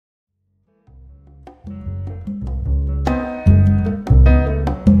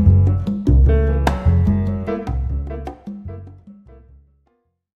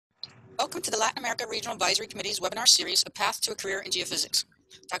America Regional Advisory Committee's webinar series, A Path to a Career in Geophysics.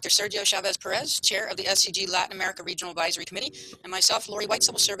 Dr. Sergio Chavez Perez, Chair of the SCG Latin America Regional Advisory Committee, and myself, Lori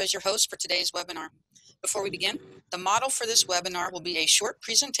Whitesell, will serve as your host for today's webinar. Before we begin, the model for this webinar will be a short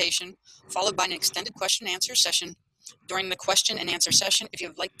presentation followed by an extended question and answer session. During the question and answer session, if you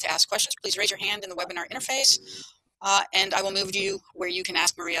would like to ask questions, please raise your hand in the webinar interface, and I will move you where you can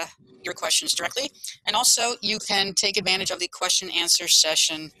ask Maria your questions directly. And also, you can take advantage of the question and answer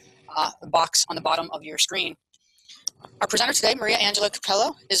session box on the bottom of your screen. Our presenter today, Maria Angela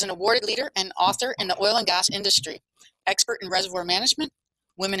Capello, is an awarded leader and author in the oil and gas industry, expert in reservoir management,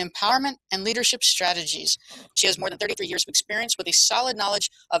 women empowerment, and leadership strategies. She has more than 33 years of experience with a solid knowledge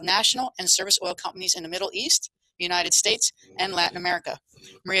of national and service oil companies in the Middle East, United States, and Latin America.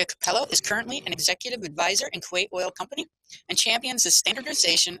 Maria Capello is currently an executive advisor in Kuwait Oil Company and champions the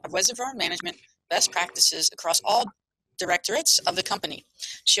standardization of reservoir management best practices across all directorates of the company.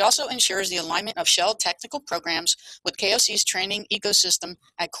 She also ensures the alignment of Shell technical programs with KOC's training ecosystem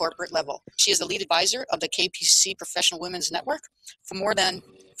at corporate level. She is the lead advisor of the KPC Professional Women's Network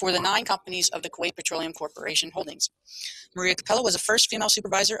for the 9 companies of the Kuwait Petroleum Corporation Holdings. Maria Capello was the first female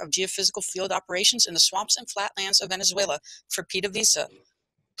supervisor of geophysical field operations in the swamps and flatlands of Venezuela for PDVSA,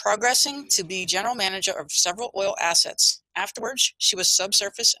 progressing to be general manager of several oil assets. Afterwards, she was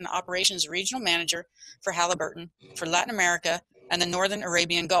subsurface and operations regional manager for Halliburton for Latin America and the Northern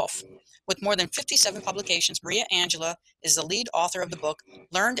Arabian Gulf. With more than 57 publications, Maria Angela is the lead author of the book,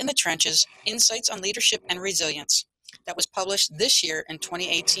 Learned in the Trenches, Insights on Leadership and Resilience, that was published this year in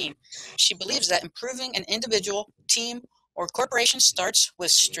 2018. She believes that improving an individual, team, or corporation starts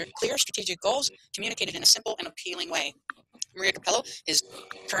with clear strategic goals communicated in a simple and appealing way. Maria Capello is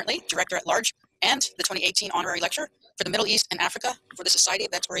currently Director at Large and the 2018 Honorary Lecturer for the Middle East and Africa for the Society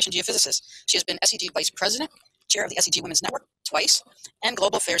of Exploration Geophysicists. She has been SCG Vice President, Chair of the SCG Women's Network twice, and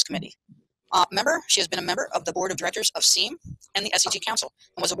Global Affairs Committee. She has been a member of the Board of Directors of SEAM and the SCG Council,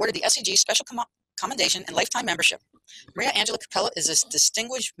 and was awarded the SCG Special Commendation and Lifetime Membership. Maria Angela Capello is a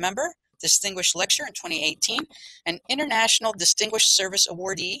distinguished member, Distinguished Lecturer in 2018, an International Distinguished Service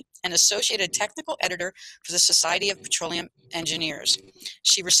Awardee, and Associated Technical Editor for the Society of Petroleum Engineers.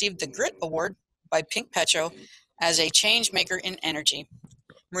 She received the Grit Award by Pink Petro as a change maker in energy.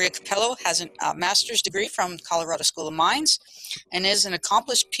 Maria Capello has a master's degree from Colorado School of Mines and is an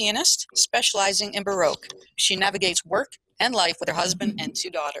accomplished pianist specializing in Baroque. She navigates work and life with her husband and 2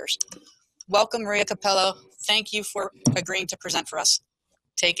 daughters. Welcome, Maria Capello. Thank you for agreeing to present for us.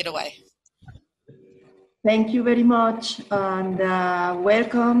 Take it away. Thank you very much, and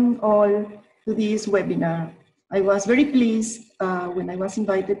welcome all to this webinar. I was very pleased when I was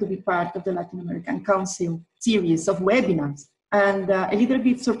invited to be part of the Latin American Council series of webinars, and a little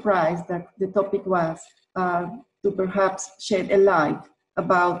bit surprised that the topic was to perhaps shed a light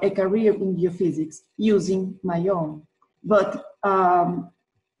about a career in geophysics using my own. But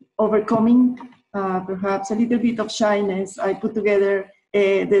overcoming perhaps a little bit of shyness, I put together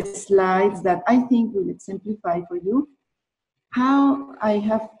the slides that I think will exemplify for you how I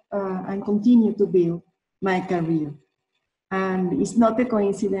have and continue to build my career. And it's not a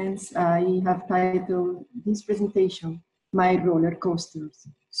coincidence I have titled this presentation, My Roller Coasters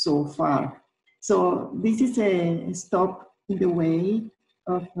So Far. So this is a stop in the way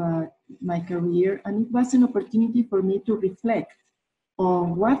of my career, and it was an opportunity for me to reflect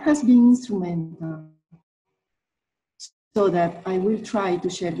on what has been instrumental, so that I will try to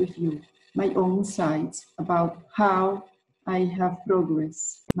share with you my own insights about how I have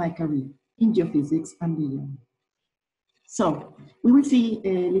progressed my career in geophysics and beyond. So we will see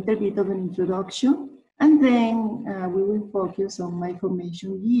a little bit of an introduction, and then we will focus on my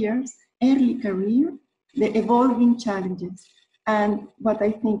formation years, early career, the evolving challenges, and what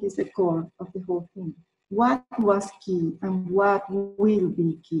I think is the core of the whole thing. What was key and what will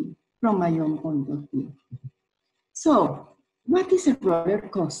be key from my own point of view. So, what is a roller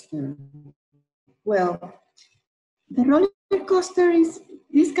coaster? Well, the roller coaster is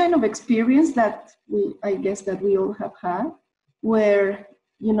this kind of experience that I guess that we all have had, where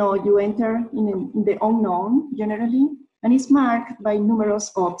you enter in the unknown generally, and it's marked by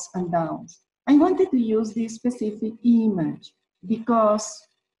numerous ups and downs. I wanted to use this specific image because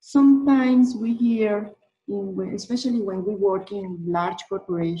sometimes we hear, especially when we work in large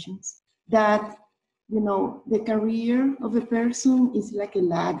corporations, that the career of a person is like a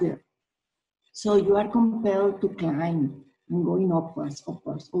ladder. So you are compelled to climb and going upwards,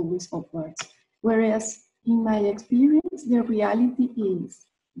 always upwards. Whereas in my experience, the reality is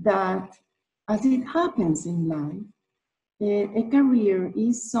that as it happens in life, a career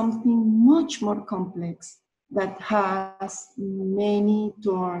is something much more complex that has many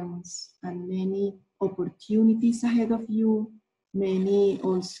turns and many opportunities ahead of you, many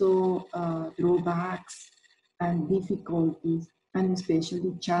also drawbacks and difficulties, and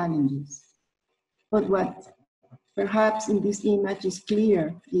especially challenges. But what perhaps in this image is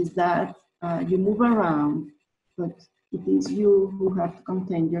clear is that you move around, but it is you who have to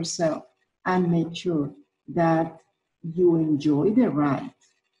contain yourself and make sure that you enjoy the ride.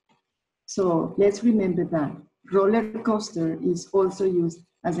 So let's remember that roller coaster is also used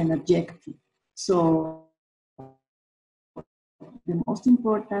as an adjective. So the most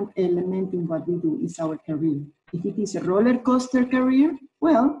important element in what we do is our career. If it is a roller coaster career,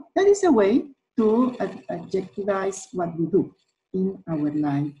 well, that is a way to adjectivize what we do in our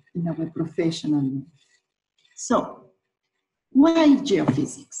life, in our professional life. So, why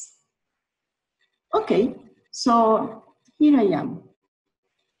geophysics? Okay, so here I am.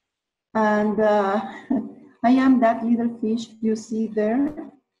 And I am that little fish you see there,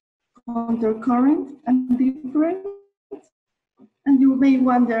 countercurrent and different. And you may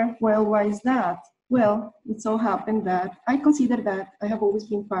wonder, well, why is that? Well, it so happened that I consider that I have always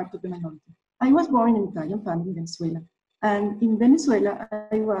been part of the minority. I was born in an Italian family in Venezuela. And in Venezuela,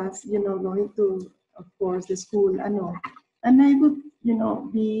 I was, going to, of course, the school and all. And I would,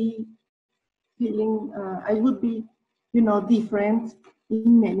 be feeling, I would be, different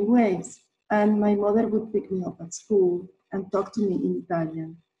in many ways. And my mother would pick me up at school and talk to me in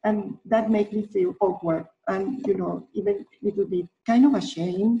Italian. And that made me feel awkward and, even a little bit kind of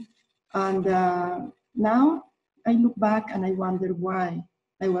ashamed. And now I look back and I wonder why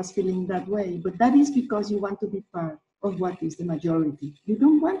I was feeling that way. But that is because you want to be part of what is the majority. You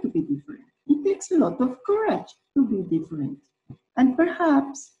don't want to be different. It takes a lot of courage to be different. And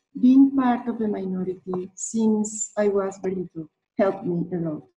perhaps being part of the minority since I was very little helped me a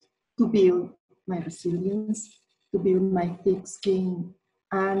lot to build my resilience, to build my thick skin,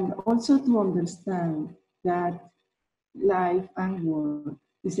 and also to understand that life and work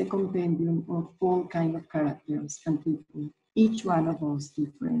is a compendium of all kinds of characters and people, each one of us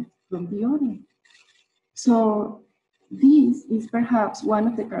different from the other. So this is perhaps one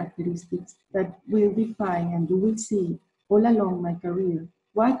of the characteristics that will define, and you will see all along my career,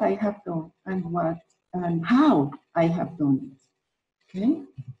 what I have done and how I have done it, okay?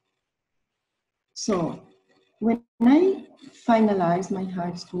 So when I finalized my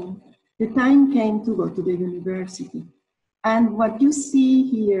high school, the time came to go to the university. And what you see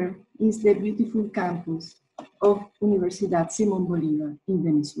here is the beautiful campus of Universidad Simón Bolívar in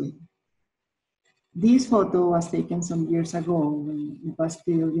Venezuela. This photo was taken some years ago when it was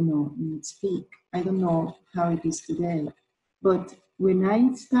still, in its peak. I don't know how it is today. But when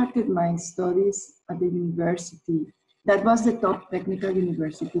I started my studies at the university, that was the top technical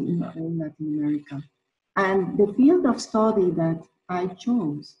university in all Latin America. And the field of study that I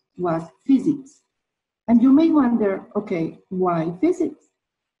chose was physics. And you may wonder, okay, why physics?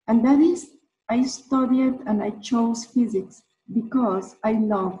 And that is, I studied and I chose physics because I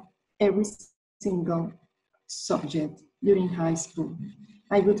love every single subject during high school.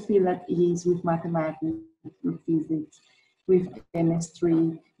 I would feel at ease with mathematics, with physics, with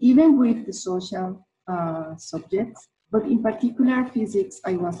chemistry, even with the social subjects. But in particular, physics,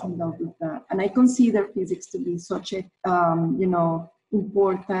 I was in love with that. And I consider physics to be such a,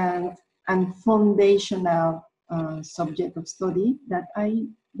 important and foundational subject of study that I,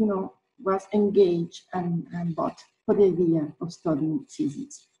 was engaged and bought for the idea of studying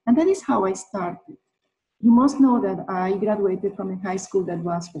physics. And that is how I started. You must know that I graduated from a high school that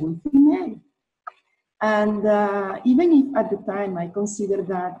was all female. And even if at the time I considered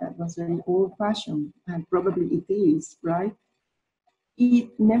that was very old-fashioned, and probably it is, right?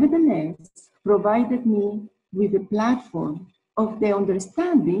 It nevertheless provided me with a platform of the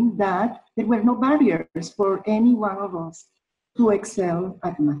understanding that there were no barriers for any one of us to excel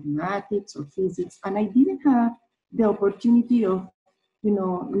at mathematics or physics. And I didn't have the opportunity of,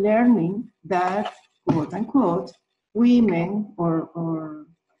 learning that, quote unquote, women or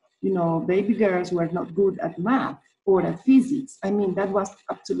baby girls were not good at math or at physics. I mean, that was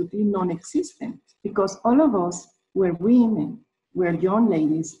absolutely non-existent because all of us were women, were young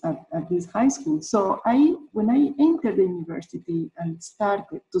ladies at this high school. So when I entered the university and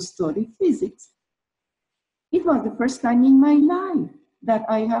started to study physics, it was the first time in my life that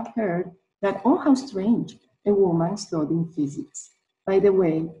I have heard that, oh, how strange, a woman studying physics. By the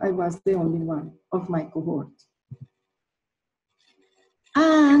way, I was the only one of my cohort.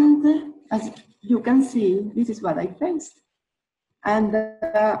 And as you can see, this is what I faced. And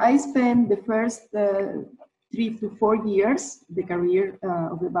I spent the first 3 to 4 years, the career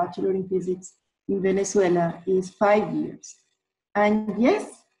of the Bachelor in Physics, in Venezuela is 5 years. And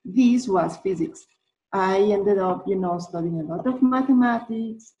yes, this was physics. I ended up, studying a lot of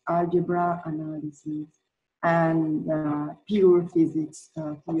mathematics, algebra, analysis, and pure physics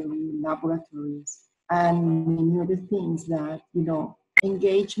theory, laboratories, and many other things that,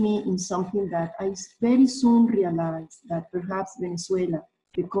 engage me in something that I very soon realized that perhaps Venezuela,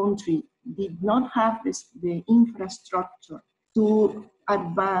 the country, did not have the infrastructure to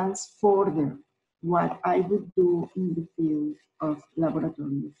advance further what I would do in the field of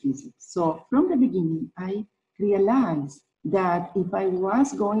laboratory physics. So from the beginning, I realized that if I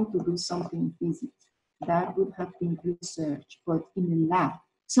was going to do something in physics, that would have been research, but in a lab,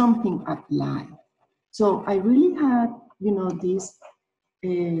 something applied. So I really had, this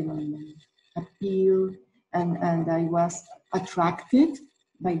appeal, and I was attracted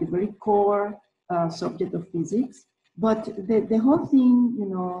by the very core subject of physics. But the whole thing,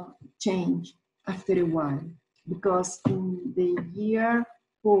 changed after a while, because in the year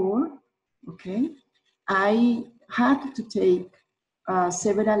 4, okay, I had to take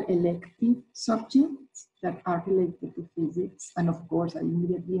several elective subjects that are related to physics, and of course I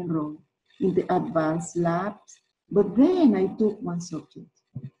immediately enrolled in the advanced labs. But then I took one subject,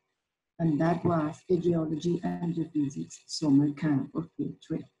 and that was a geology and geophysics summer camp or field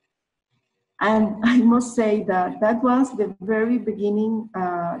trip. And I must say that that was the very beginning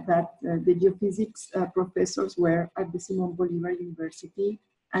that the geophysics professors were at the Simón Bolívar University,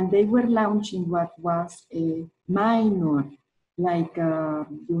 and they were launching what was a minor, like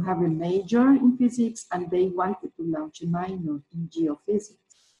you have a major in physics, and they wanted to launch a minor in geophysics.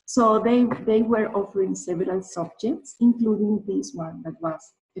 So they were offering several subjects, including this one that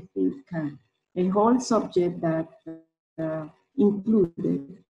was a field camp, a whole subject that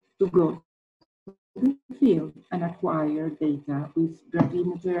included to go to the field and acquire data with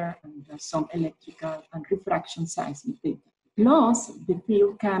gravimeter and some electrical and refraction seismic data. Plus, the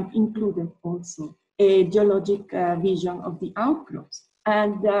field camp included also a geologic vision of the outcrops.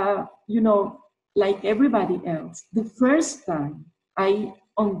 And, like everybody else, the first time I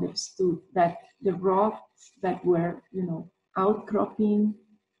understood that the rocks that were, outcropping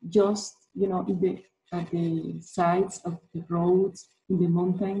just, at the sides of the roads in the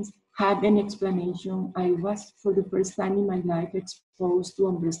mountains had an explanation. I was, for the first time in my life, exposed to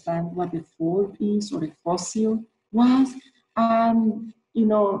understand what a fault is or a fossil was, and,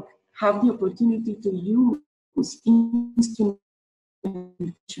 have the opportunity to use instrumentation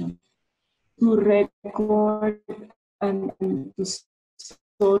to record and to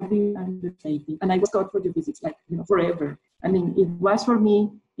study and understanding. And I was taught for geophysics, like, forever. I mean, it was for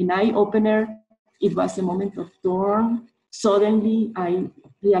me an eye-opener. It was a moment of dawn. Suddenly, I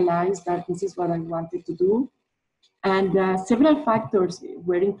realized that this is what I wanted to do. And several factors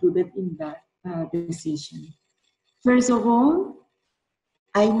were included in that decision. First of all,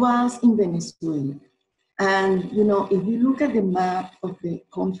 I was in Venezuela. And, if you look at the map of the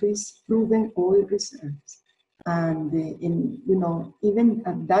country's proven oil reserves, and even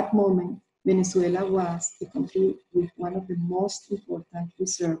at that moment, Venezuela was a country with one of the most important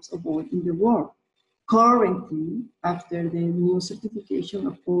reserves of oil in the world. Currently, after the new certification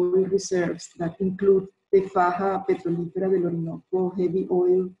of oil reserves that include the Faja Petrolífera del Orinoco heavy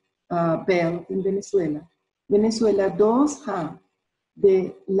oil belt in Venezuela, Venezuela does have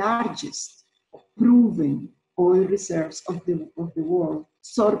the largest proven oil reserves of the world,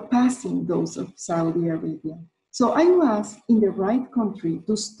 surpassing those of Saudi Arabia. So I was in the right country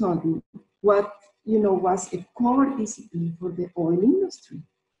to study what was a core discipline for the oil industry.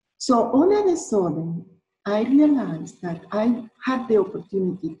 So all of a sudden, I realized that I had the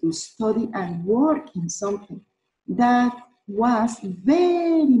opportunity to study and work in something that was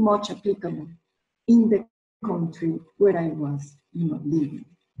very much applicable in the country where I was living.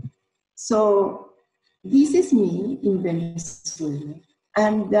 So this is me in Venezuela,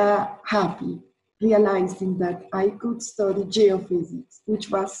 and happy, realizing that I could study geophysics, which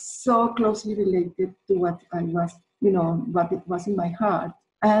was so closely related to what I was, what it was in my heart.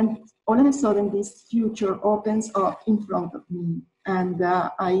 And all of a sudden, this future opens up in front of me, and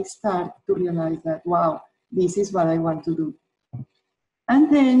I start to realize that, wow, this is what I want to do. And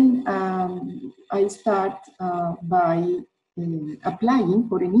then I start by applying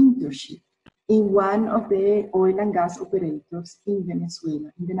for an internship in one of the oil and gas operators in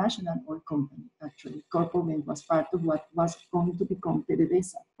Venezuela, in the national oil company, actually. Corpoven was part of what was going to become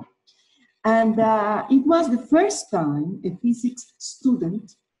PDVSA. And it was the first time a physics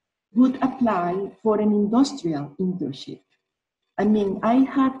student would apply for an industrial internship. I mean, I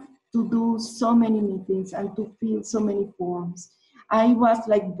had to do so many meetings and to fill so many forms. I was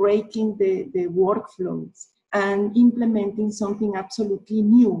like breaking the workflows and implementing something absolutely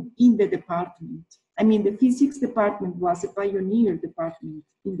new in the department. I mean, the physics department was a pioneer department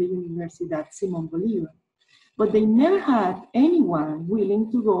in the Universidad Simón Bolívar, but they never had anyone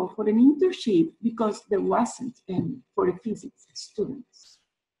willing to go for an internship because there wasn't any for a physics student.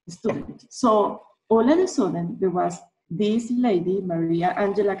 So all of a sudden, there was this lady, Maria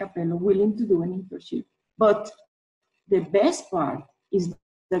Angela Capello, willing to do an internship. But the best part is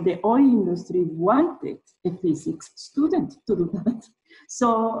that the oil industry wanted a physics student to do that.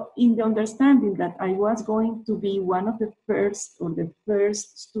 So in the understanding that I was going to be one of the first or the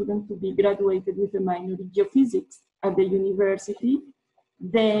first student to be graduated with a minor in geophysics at the university,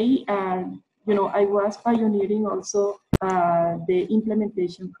 they are, you know, I was pioneering also the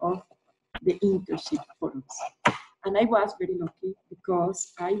implementation of the internship for us. And I was very lucky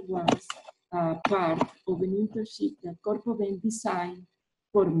because I was part of an internship that Corpoven designed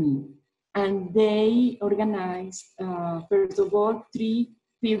for me. And they organized, first of all, 3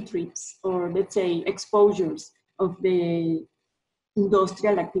 field trips, or let's say exposures of the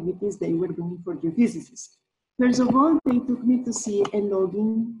industrial activities they were doing for geophysicists. First of all, they took me to see a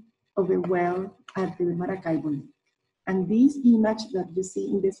logging of a well at the Maracaibo Lake. And this image that you see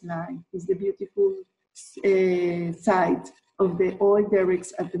in the slide is the beautiful site of the oil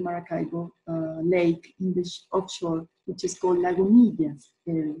derricks at the Maracaibo Lake in the offshore, which is called Lagunillas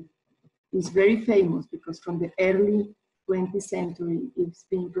area. It's very famous because from the early 20th century, it's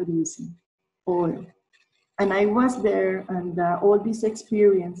been producing oil. And I was there, and all this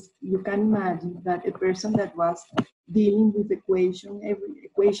experience, you can imagine that a person that was dealing with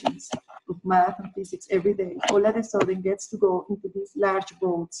equations of math and physics every day, all of a sudden gets to go into these large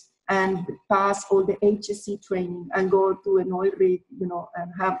boats and pass all the HSC training and go to an oil rig, you know,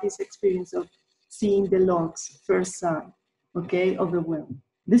 and have this experience of seeing the logs first sight, okay, of the well.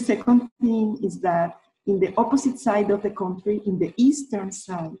 The second thing is that in the opposite side of the country, in the eastern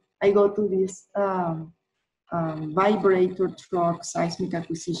side, I go to this vibrator truck seismic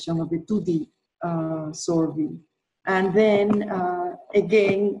acquisition of the 2D survey. And then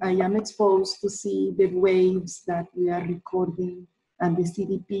again, I am exposed to see the waves that we are recording and the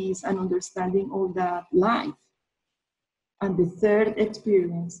CDPs and understanding all that live. And the third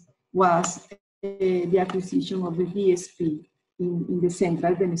experience was the acquisition of the DSP in the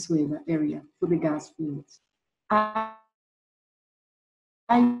central Venezuela area for the gas fields. I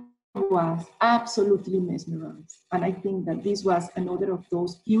was absolutely mesmerized. And I think that this was another of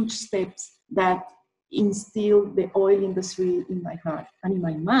those huge steps that instilled the oil industry in my heart and in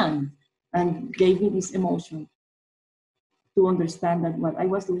my mind and gave me this emotion to understand that what I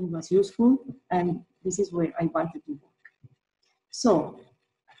was doing was useful and this is where I wanted to work. So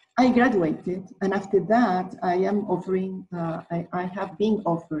I graduated, and after that I am offering, I have been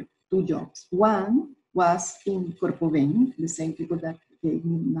offered 2 jobs. One was in Corpoven, the same people that gave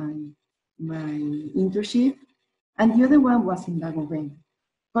me my internship, and the other one was in Lagoven.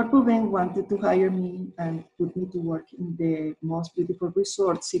 Corpoven wanted to hire me and put me to work in the most beautiful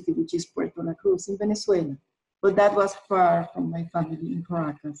resort city, which is Puerto La Cruz in Venezuela. But that was far from my family in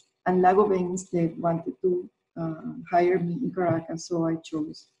Caracas. And Lagoven instead wanted to hire me in Caracas, so I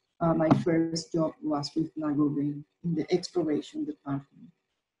chose my first job was with Lagoven in the exploration department.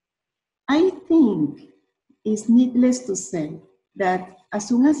 I think it's needless to say that as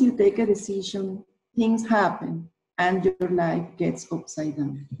soon as you take a decision, things happen and your life gets upside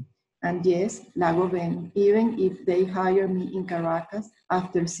down. And yes, Lagoven, even if they hire me in Caracas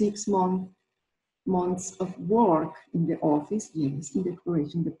after 6 months of work in the office, yes, in the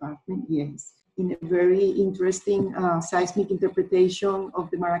exploration department, yes, in a very interesting seismic interpretation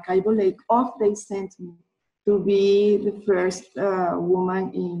of the Maracaibo Lake, they sent me to be the first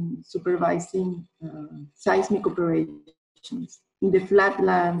woman in supervising seismic operations in the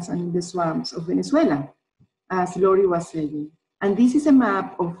flatlands and in the swamps of Venezuela, as Lori was saying. And this is a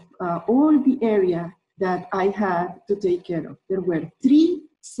map of all the area that I had to take care of. There were 3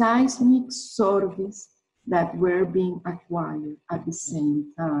 seismic surveys that were being acquired at the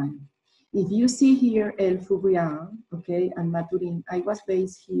same time. If you see here El Furrial, okay, and Maturin, I was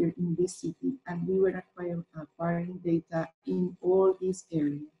based here in this city, and we were acquiring data in all these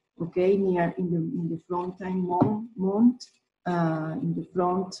areas, okay, near in the Frontine Mont, in the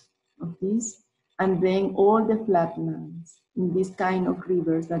front of this, and then all the flatlands in this kind of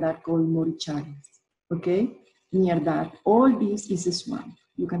rivers that are called morichales, okay, near that. All this is a swamp.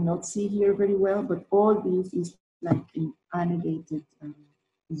 You cannot see here very well, but all this is like an annedated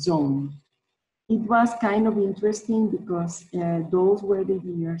zone. it was kind of interesting because those were the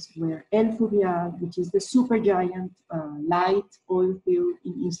years where El Fluvial, which is the supergiant light oil field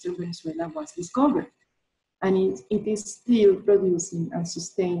in eastern Venezuela, was discovered. And it is still producing and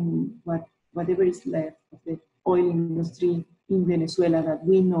sustaining whatever is left of the oil industry in Venezuela that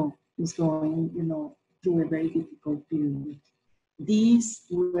we know is going, through a very difficult period. These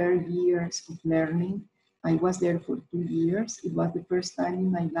were years of learning. I was there for 2 years. It was the first time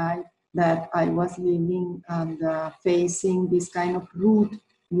in my life that I was living and facing this kind of root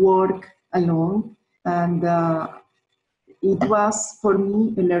work alone. And it was, for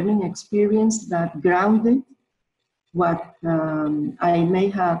me, a learning experience that grounded what I may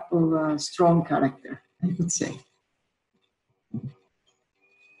have of a strong character, I would say.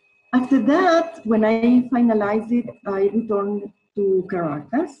 After that, when I finalized it, I returned to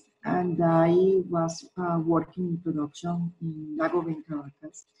Caracas, and I was working in production in Lago Ben,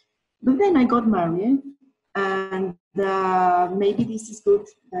 Caracas. But then I got married, and maybe this is good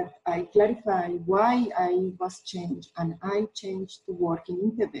that I clarify why I was changed, and I changed to work in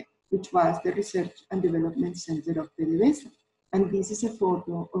INTEVEC, which was the Research and Development Center of PDVSA. And this is a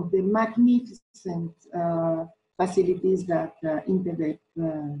photo of the magnificent facilities that INTEVEC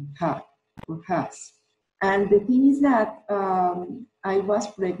had or has. And the thing is that I was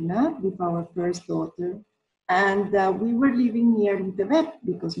pregnant with our first daughter, and we were living near INTEVEC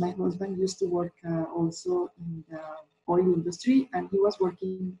because my husband used to work also in the oil industry, and he was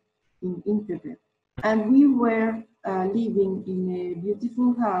working in INTEVEC. And we were living in a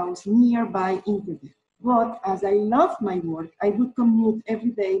beautiful house nearby INTEVEC. But as I loved my work, I would commute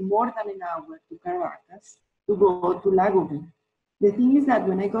every day more than an hour to Caracas to go to Lago Ben. The thing is that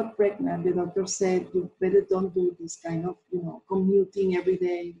when I got pregnant, the doctor said, you better don't do this kind of, commuting every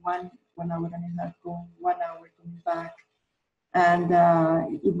day, one hour and a half going, 1 hour coming back. And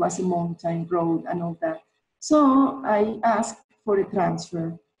it was a mountain road and all that. So I asked for a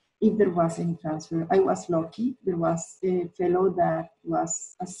transfer, if there was any transfer. I was lucky. There was a fellow that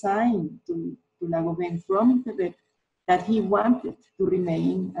was assigned to Lago Ben from Quebec that he wanted to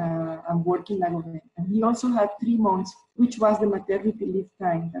remain and work in Lago Ben. And he also had 3 months, which was the maternity leave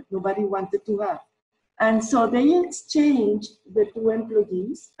time that nobody wanted to have. And so they exchanged the 2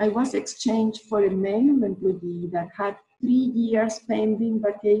 employees. I was exchanged for a male employee that had 3 years pending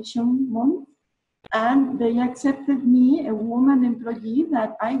vacation month. And they accepted me, a woman employee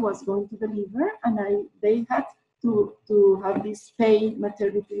that I was going to deliver, and they had to have this paid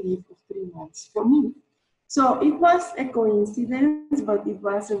maternity leave of 3 months for me. So it was a coincidence, but it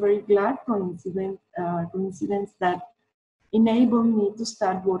was a very glad coincidence that enabled me to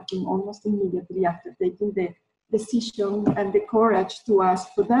start working almost immediately after taking the decision and the courage to ask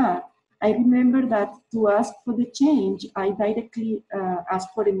for that. I remember that to ask for the change, I directly asked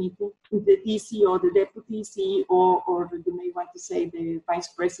for a meeting with the DC or the deputy CEO, or you may want to say the vice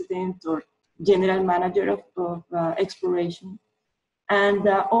president or general manager of exploration. And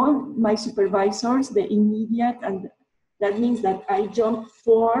all my supervisors, the immediate, and that means that I jumped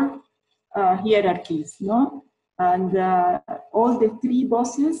 4 hierarchies, no? And all the 3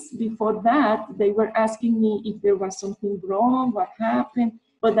 bosses before that, they were asking me if there was something wrong, what happened.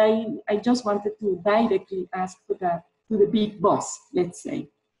 But I just wanted to directly ask for that to the big boss, let's say.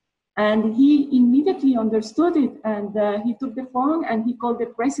 And he immediately understood it, and he took the phone and he called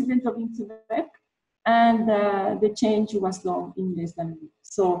the president of INTEVEC, and the change was done in less than a week.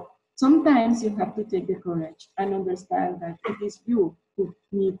 So sometimes you have to take the courage and understand that it is you who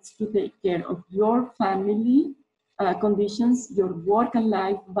needs to take care of your family conditions, your work and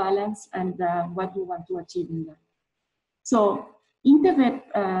life balance, and what you want to achieve in life. So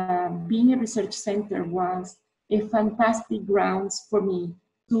INTEVEC, being a research center, was a fantastic grounds for me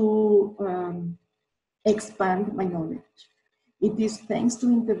to expand my knowledge. It is thanks to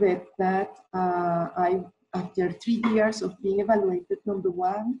INTEVEC that after 3 years of being evaluated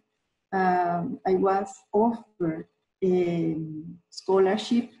 #1, I was offered a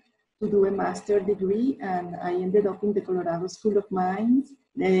scholarship to do a master's degree, and I ended up in the Colorado School of Mines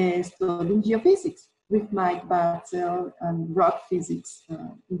studying geophysics with Mike Batzel and rock physics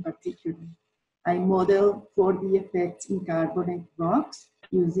in particular. I modeled 4D effects in carbonate rocks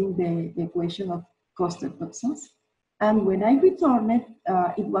using the equation of Coster-Thompson's. And when I returned,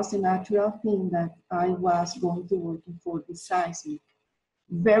 it was a natural thing that I was going to work in 4D seismic.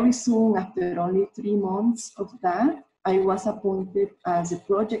 Very soon, after only 3 months of that, I was appointed as a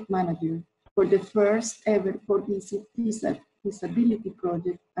project manager for the first ever 4D feasibility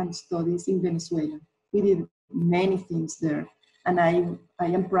project and studies in Venezuela. We did many things there. And I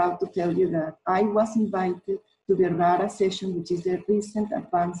am proud to tell you that I was invited to the RARA session, which is the recent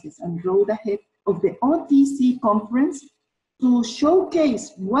advances and road ahead of the OTC conference to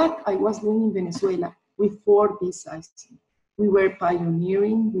showcase what I was doing in Venezuela with 4D seismic. We were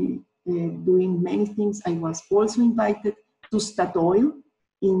pioneering, doing many things. I was also invited to Statoil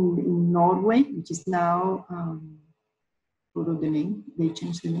in Norway, which is now, forgot the name, they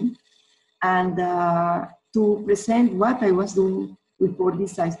changed the name, and to present what I was doing with 4D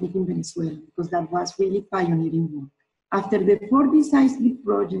seismic in Venezuela, because that was really pioneering work. After the 4D seismic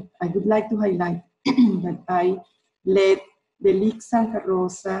project, I would like to highlight that I led the LIC Santa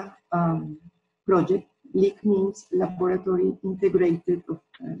Rosa project. LIC means Laboratorio Integrado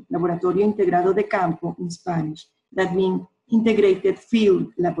de Campo in Spanish. That means Integrated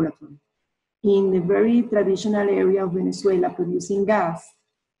Field Laboratory. In a very traditional area of Venezuela producing gas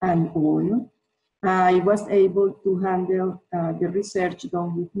and oil, I was able to handle the research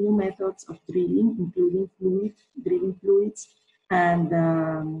done with new methods of drilling, including drilling fluids, and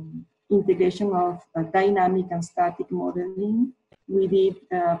integration of dynamic and static modeling. We did,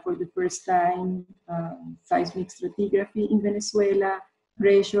 for the first time, seismic stratigraphy in Venezuela,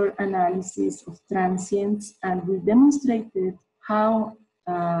 pressure analysis of transients, and we demonstrated how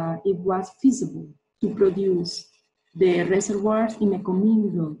it was feasible to produce the reservoirs in a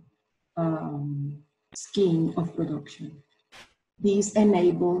commingled scheme of production. This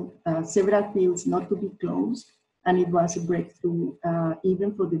enabled several fields not to be closed, and it was a breakthrough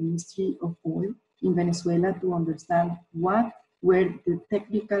even for the Ministry of Oil in Venezuela to understand what were the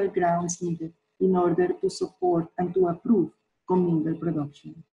technical grounds needed in order to support and to approve commingled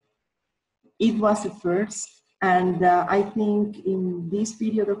production. It was a first, and I think in this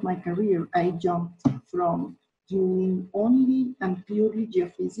period of my career, I jumped from doing only and purely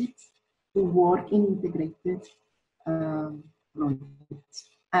geophysics to work in integrated projects.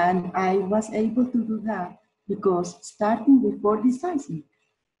 And I was able to do that because starting before this seismic,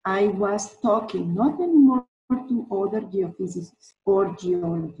 I was talking not anymore to other geophysicists or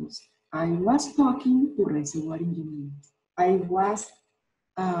geologists. I was talking to reservoir engineers. I was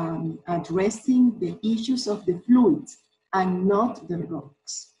addressing the issues of the fluids and not the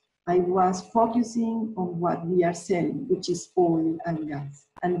rocks. I was focusing on what we are selling, which is oil and gas.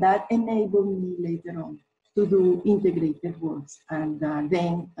 And that enabled me later on to do integrated works. And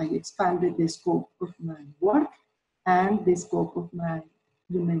then I expanded the scope of my work and the scope of my,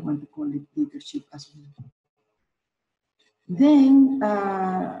 you may want to call it leadership as well. Then,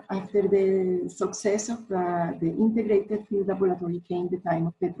 after the success of the integrated field laboratory came the time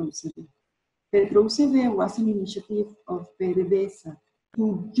of PetroUCB. PetroUCB was an initiative of PDVSA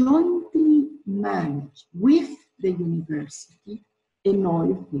to jointly manage with the university an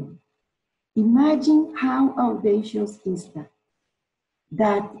oil field. Imagine how audacious is that?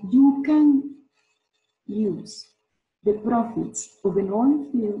 That you can use the profits of an oil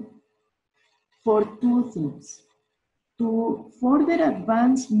field for two things. To further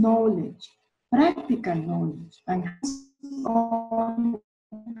advance knowledge, practical knowledge, and hands-on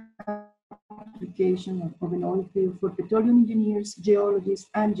application of an oil field for petroleum engineers, geologists,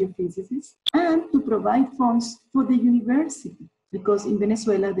 and geophysicists, and to provide funds for the university, because in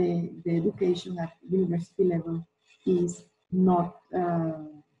Venezuela, the education at university level is not,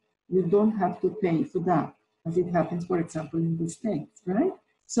 you don't have to pay for that, as it happens, for example, in the States, right?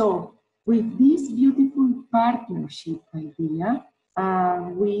 So, with this beautiful partnership idea,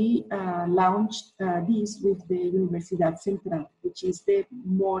 we launched this with the Universidad Central, which is the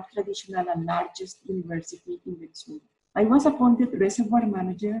more traditional and largest university in Venezuela. I was appointed reservoir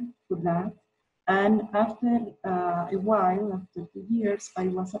manager for that, and after a while, after 2 years, I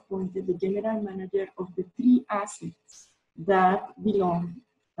was appointed the general manager of the 3 assets that belonged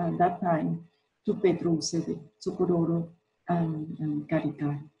at that time to PetroUCB, Socorro and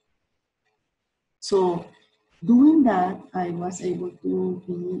Caricari. So doing that, I was able to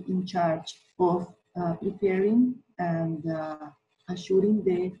be in charge of preparing and assuring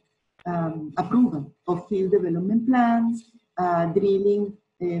the approval of field development plans, drilling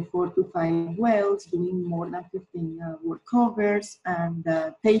 4 to 5 wells, doing more than 15 workovers, and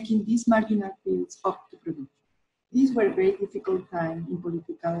taking these marginal fields up to production. These were a very difficult time in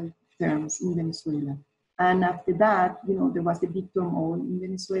political terms in Venezuela. And after that, you know, there was a big turmoil in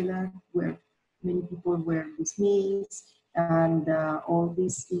Venezuela where many people were dismissed, and all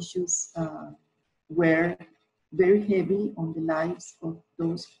these issues were very heavy on the lives of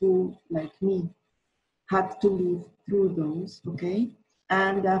those who, like me, had to live through those, okay?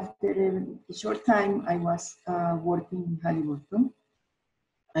 And after a short time, I was working in Halliburton.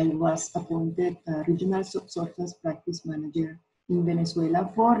 I was appointed regional subsurface practice manager in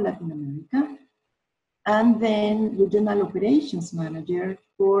Venezuela for Latin America. and then regional operations manager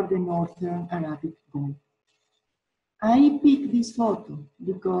for the Northern Arabic Gulf. I picked this photo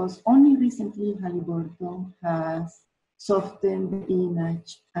because only recently Halliburton has softened the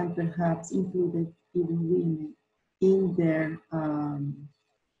image and perhaps included even women in their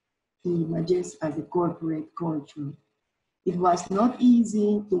images as a corporate culture. It was not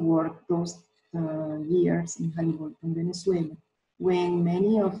easy to work those years in Halliburton, Venezuela, when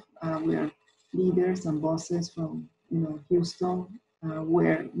many of our leaders and bosses from Houston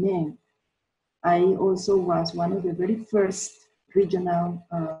were men. I also was one of the very first regional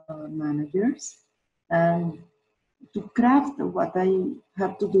managers, and to craft what I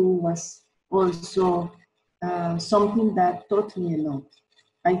had to do was also something that taught me a lot.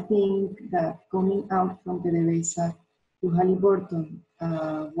 I think that coming out from PDVSA to Halliburton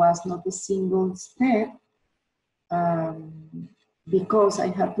was not a single step because I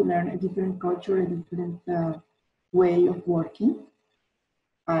had to learn a different culture, a different way of working.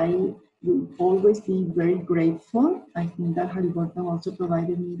 I will always be very grateful. I think that Halliburton also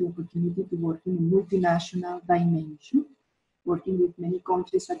provided me the opportunity to work in a multinational dimension, working with many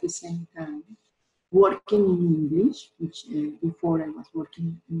countries at the same time, working in English, which before I was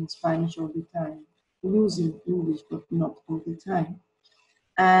working in Spanish all the time, using English, but not all the time,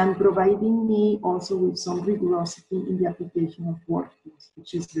 and providing me also with some rigorosity in the application of workflows,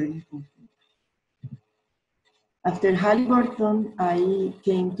 which is very important. After Halliburton, I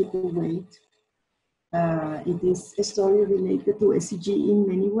came to Kuwait. It is a story related to SCG in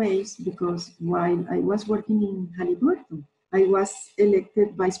many ways because while I was working in Halliburton, I was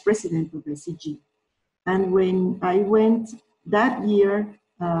elected vice president of SCG. And when I went that year,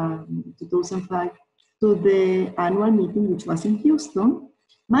 2005, to the annual meeting, which was in Houston,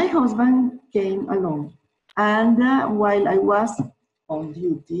 my husband came along. And while I was on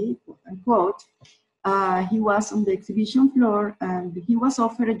duty, quote unquote, he was on the exhibition floor and he was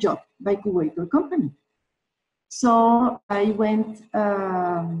offered a job by Kuwait company. So I went,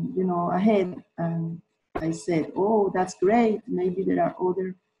 ahead and I said, oh, that's great. Maybe there are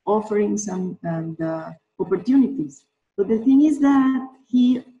other offerings and opportunities. But the thing is that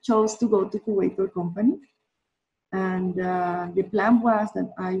he chose to go to Kuwait company. And the plan was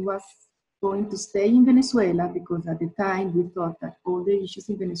that I was going to stay in Venezuela because at the time we thought that all the issues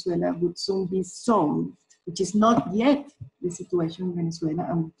in Venezuela would soon be solved, which is not yet the situation in Venezuela.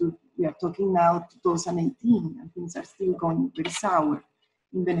 And we are talking now 2018 and things are still going very sour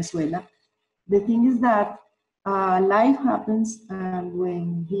in Venezuela. The thing is that life happens, and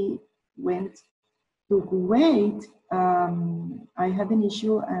when he went to Kuwait, I had an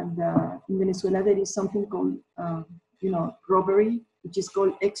issue, and in Venezuela there is something called, robbery, which is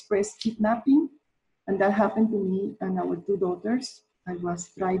called express kidnapping, and that happened to me and our two daughters. I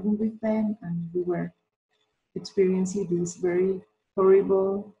was driving with them, and we were experiencing this very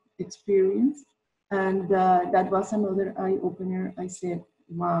horrible experience, and that was another eye-opener. I said,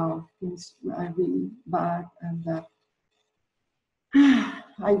 wow, things are really bad, and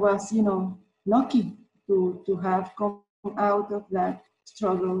I was, lucky to have come out of that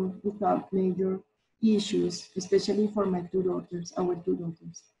struggle without major issues, especially for my two daughters, our two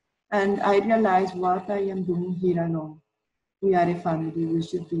daughters. And I realized what I am doing here alone. We are a family, we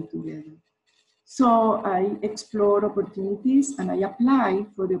should be together. So I explored opportunities and I applied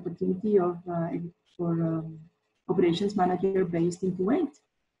for the opportunity of operations manager based in Kuwait.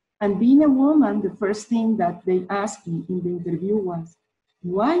 And being a woman, the first thing that they asked me in the interview was,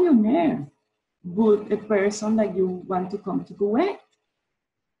 why on earth would a person like you want to come to Kuwait?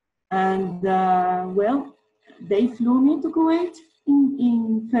 And well, they flew me to Kuwait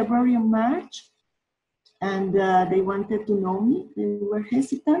in February and March, and they wanted to know me. They were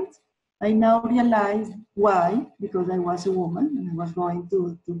hesitant. I now realize why, because I was a woman and I was going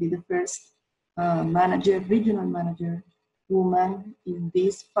to be the first manager, regional manager woman in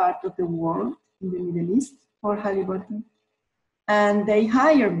this part of the world, in the Middle East, for Halliburton. And they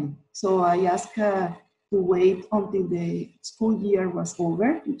hired me. So I asked to wait until the school year was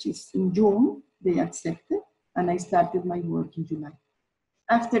over, which is in June. They accepted, and I started my work in July.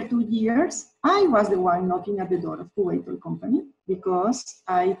 After 2 years, I was the one knocking at the door of Kuwait company because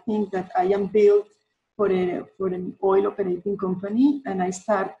I think that I am built for an oil operating company, and I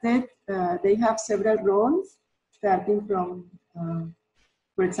started. They have several roles, starting from,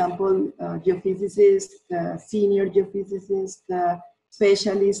 for example, geophysicist, senior geophysicist,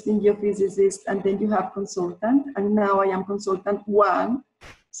 specialist in geophysicist, and then you have consultant, and now I am consultant 1.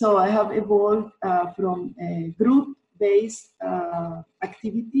 So I have evolved from a group-based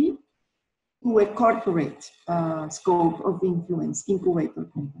activity to a corporate scope of influence in Kuwait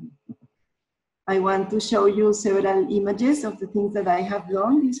company. I want to show you several images of the things that I have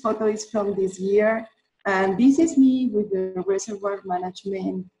done. This photo is from this year, and this is me with the reservoir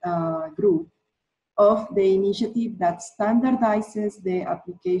management group of the initiative that standardizes the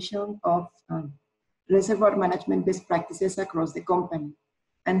application of reservoir management best practices across the company.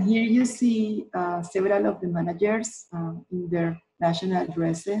 And here you see several of the managers in their national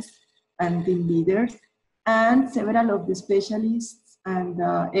addresses and team leaders, and several of the specialists and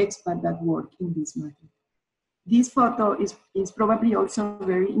experts that work in this matter. This photo is probably also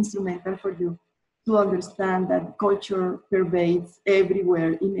very instrumental for you to understand that culture pervades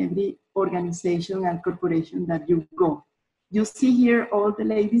everywhere in every organization and corporation that you go. You see here all the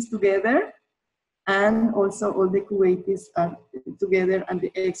ladies together, and also all the Kuwaitis are together and the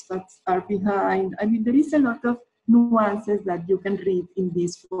expats are behind. I mean, there is a lot of nuances that you can read in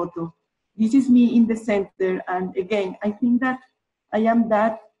this photo. This is me in the center, and again, I think that I am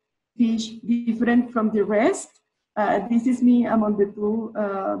that fish different from the rest. This is me among the two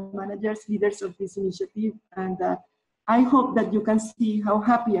managers, leaders of this initiative, and I hope that you can see how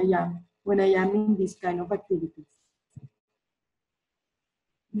happy I am when I am in this kind of activities.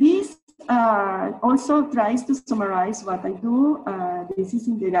 This also tries to summarize what I do. This is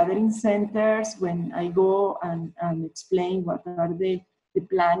in the gathering centers when I go and explain what are the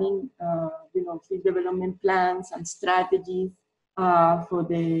planning, field development plans and strategies for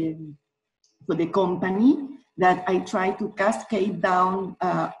the company, that I try to cascade down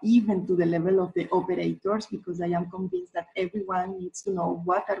even to the level of the operators, because I am convinced that everyone needs to know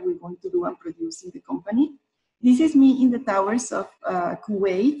what are we going to do and produce in the company. This is me in the towers of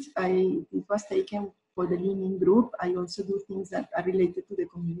Kuwait. It was taken for the Leaning Group. I also do things that are related to the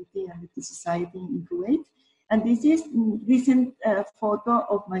community and the society in Kuwait. And this is a recent photo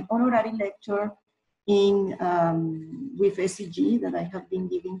of my honorary lecture in with SCG that I have been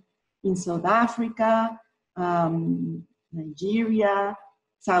giving in South Africa, Nigeria,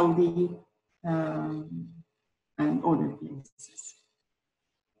 Saudi, and other places.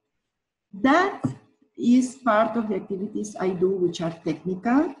 That is part of the activities I do, which are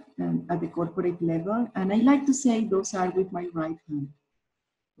technical and at the corporate level. And I like to say those are with my right hand.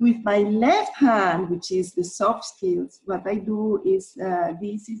 With my left hand, which is the soft skills, what I do is,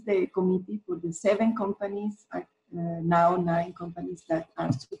 this is the committee for the 7 companies, now 9 companies that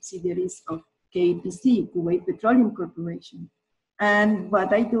are subsidiaries of KPC, Kuwait Petroleum Corporation. And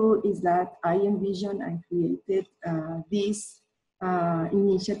what I do is that I envision and created this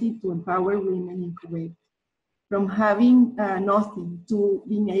initiative to empower women in Kuwait. From having nothing to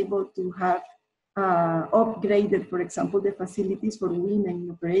being able to have upgraded, for example, the facilities for women in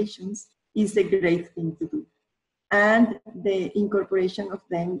operations is a great thing to do. And the incorporation of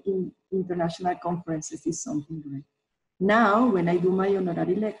them in international conferences is something great. Now, when I do my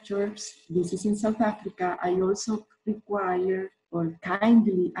honorary lectures, this is in South Africa, I also require or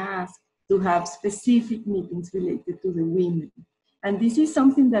kindly ask to have specific meetings related to the women. And this is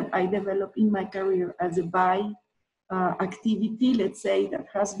something that I developed in my career as a activity, let's say, that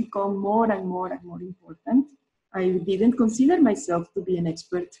has become more and more and more important. I didn't consider myself to be an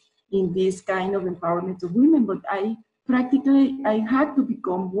expert in this kind of empowerment of women, but I had to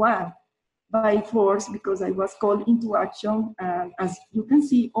become one by force, because I was called into action. As you can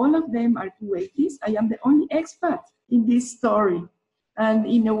see, all of them are Kuwaitis. I am the only expert in this story. And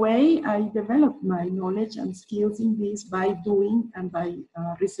in a way, I developed my knowledge and skills in this by doing and by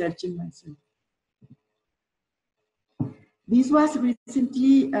researching myself. This was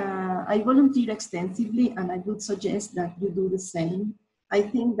recently, I volunteer extensively, and I would suggest that you do the same. I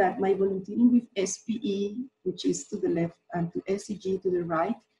think that my volunteering with SPE, which is to the left, and to SCG to the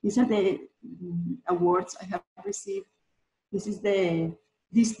right, these are the awards I have received. This is the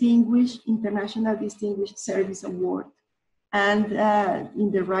International Distinguished Service Award. And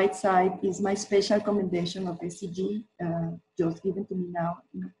in the right side is my special commendation of SCG, just given to me now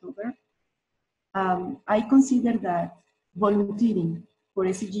in October. I consider that volunteering for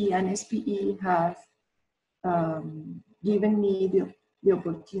SCG and SPE has given me the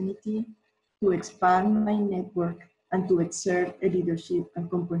opportunity to expand my network and to exert a leadership and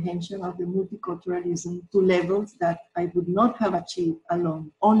comprehension of the multiculturalism to levels that I would not have achieved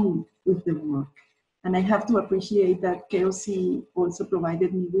alone, only with the work. And I have to appreciate that KOC also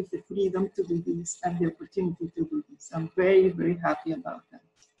provided me with the freedom to do this and the opportunity to do this. I'm very, very happy about that.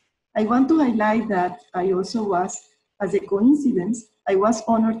 I want to highlight that I also was, as a coincidence, I was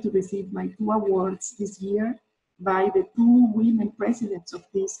honored to receive my 2 awards this year by the 2 women presidents of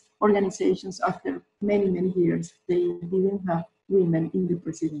these organizations after many, many years. They didn't have women in the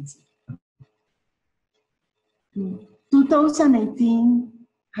presidency. 2018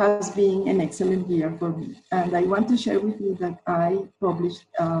 has been an excellent year for me. And I want to share with you that I published,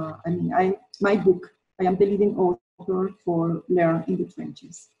 my book, I am the leading author for Learn in the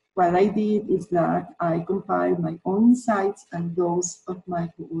Trenches. What I did is that I compiled my own insights and those of my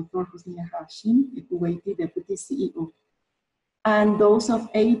co-author, Husnia Hashim, the Kuwaiti Deputy CEO, and those of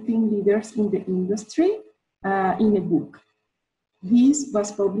 18 leaders in the industry in a book. This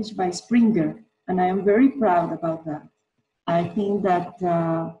was published by Springer, and I am very proud about that. I think that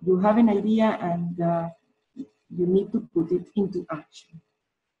you have an idea and you need to put it into action.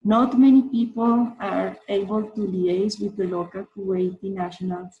 Not many people are able to liaise with the local Kuwaiti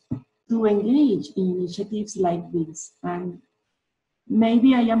nationals to engage in initiatives like this. And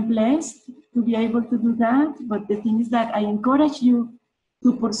maybe I am blessed to be able to do that, but the thing is that I encourage you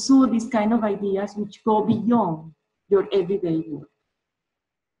to pursue these kind of ideas which go beyond your everyday work.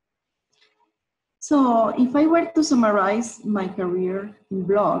 So if I were to summarize my career in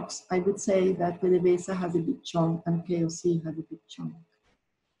blogs, I would say that PDVSA has a big chunk and KOC has a big chunk.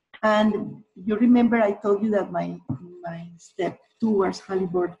 And you remember I told you that my step towards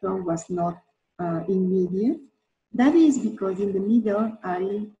Halliburton was not immediate. That is because in the middle,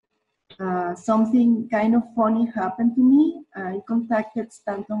 something kind of funny happened to me. I contacted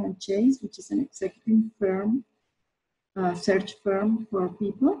Stanton & Chase, which is an executive firm, search firm for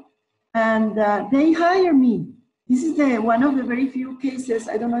people. And they hire me. This is one of the very few cases,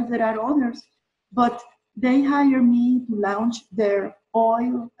 I don't know if there are others, but they hire me to launch their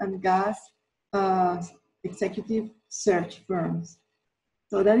oil and gas executive search firms.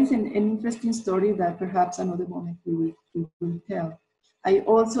 So that is an interesting story that perhaps another moment we will tell. I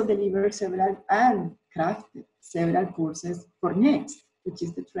also delivered several and crafted several courses for NEXT, which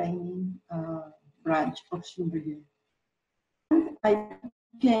is the training branch of Schlumberger. And I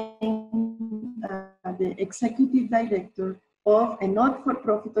became the executive director of a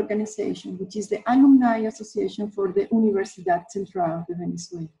not-for-profit organization, which is the Alumni Association for the Universidad Central de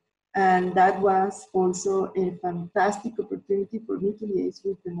Venezuela. And that was also a fantastic opportunity for me to liaise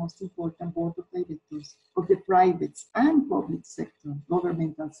with the most important board of directors of the private and public sector,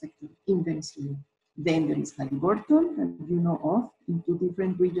 governmental sector in Venezuela. Then there is Halliburton, that you know of, in 2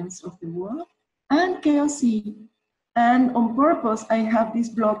 different regions of the world, and KOC. And on purpose, I have these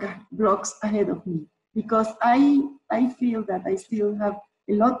blogs ahead of me because I feel that I still have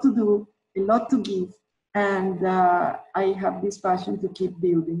a lot to do, a lot to give, and I have this passion to keep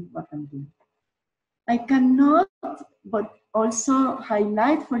building what I'm doing. I cannot but also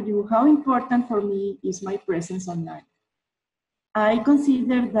highlight for you how important for me is my presence online. I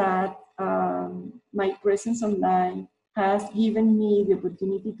consider that my presence online has given me the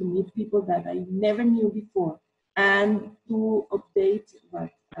opportunity to meet people that I never knew before, and to update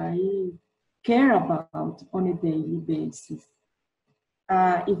what I care about on a daily basis.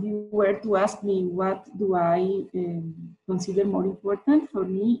 If you were to ask me what do I consider more important, for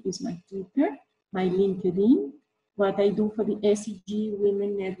me is my Twitter, my LinkedIn, what I do for the SEG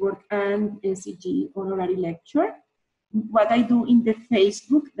Women Network and SEG Honorary Lecture, what I do in the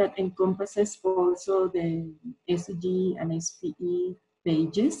Facebook that encompasses also the SEG and SPE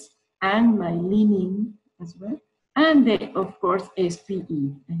pages, and my LinkedIn as well. And of course,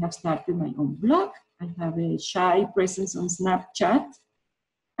 SPE. I have started my own blog. I have a shy presence on Snapchat.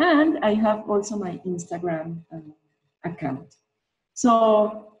 And I have also my Instagram account.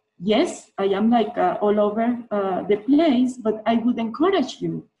 So yes, I am like all over the place, but I would encourage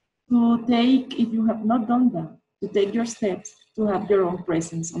you to take, if you have not done that, to take your steps to have your own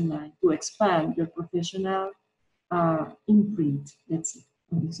presence online, to expand your professional imprint, let's say,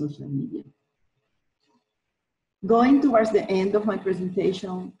 on social media. Going towards the end of my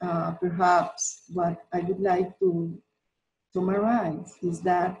presentation, perhaps what I would like to summarize is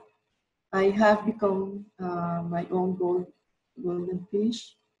that I have become my own golden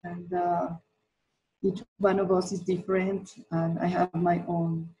fish, and each one of us is different, and I have my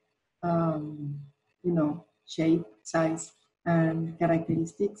own, shape, size, and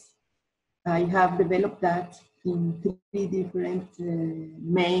characteristics. I have developed that in 3 different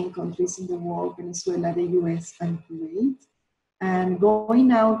main countries in the world: Venezuela, the US, and Kuwait. And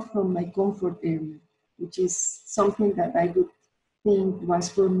going out from my comfort area, which is something that I would think was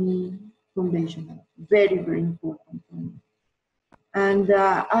for me foundational, very, very important for me. And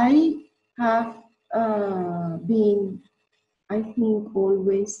I have been, I think,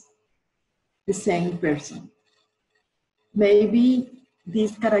 always the same person. Maybe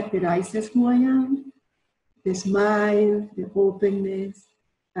this characterizes who I am: the smile, the openness,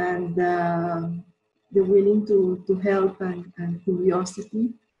 and the willing to help and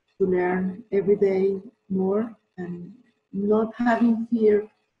curiosity to learn every day more, and not having fear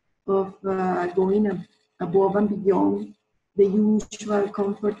of going above and beyond the usual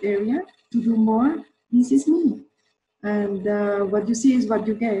comfort area to do more. This is me. And what you see is what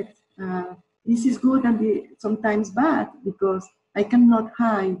you get. This is good and sometimes bad because I cannot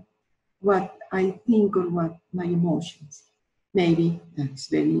hide what I think or what my emotions. Maybe that's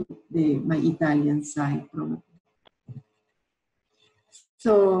very my Italian side probably.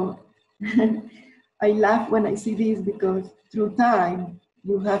 So I laugh when I see this because through time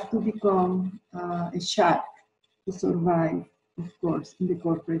you have to become a shark to survive, of course, in the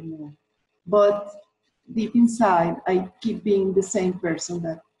corporate world. But deep inside, I keep being the same person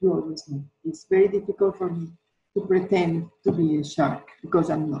that you always know. It's very difficult for me to pretend to be a shark because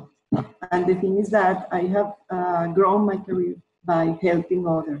I'm not. And the thing is that I have grown my career by helping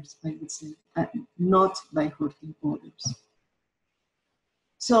others, I would say, not by hurting others.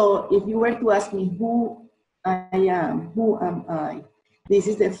 So if you were to ask me who who am I? This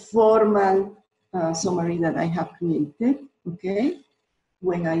is the formal summary that I have created, okay?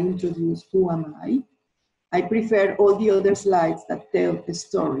 When I introduce who am I prefer all the other slides that tell a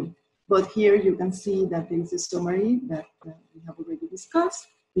story. But here you can see that there is a summary that we have already discussed.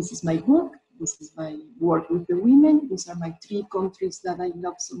 This is my book. This is my work with the women. These are my 3 countries that I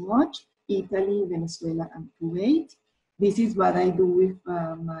love so much: Italy, Venezuela, and Kuwait. This is what I do with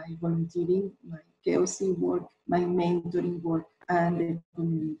my volunteering, my KOC work, my mentoring work, and the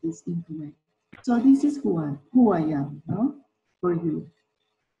communities in Kuwait. So this is who I am, no? For you.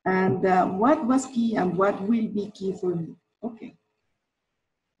 And what was key and what will be key for me? Okay,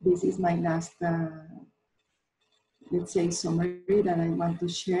 this is my last, let's say, summary that I want to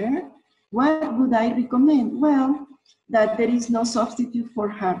share. What would I recommend? Well, that there is no substitute for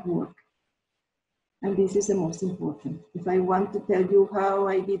hard work. And this is the most important. If I want to tell you how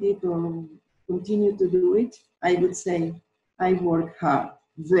I did it or continue to do it, I would say I work hard,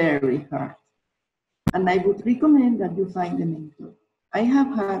 very hard. And I would recommend that you find a mentor. I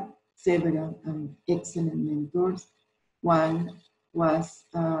have had several excellent mentors. One was,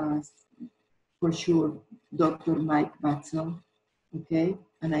 for sure, Dr. Mike Batzel, okay?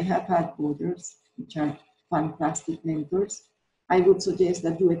 And I have had others, which are fantastic mentors. I would suggest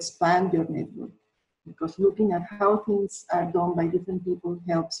that you expand your network, because looking at how things are done by different people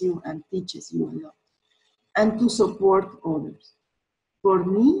helps you and teaches you a lot. And to support others. For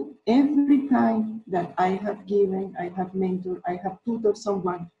me, every time that I have given, I have mentored, I have tutored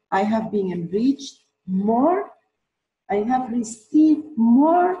someone, I have been enriched more, I have received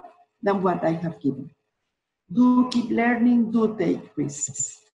more than what I have given. Do keep learning, do take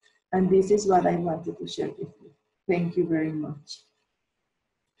risks. And this is what I wanted to share with you. Thank you very much.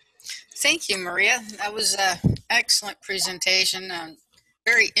 Thank you, Maria. That was an excellent presentation.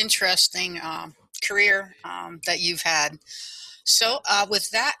 Very interesting career that you've had. So with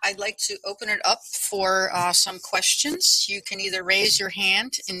that, I'd like to open it up for some questions. You can either raise your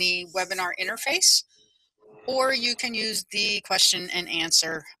hand in the webinar interface, or you can use the question and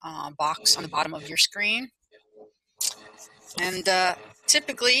answer box on the bottom of your screen. And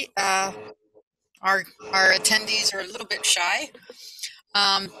typically, our attendees are a little bit shy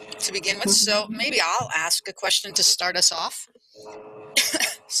to begin with, so maybe I'll ask a question to start us off.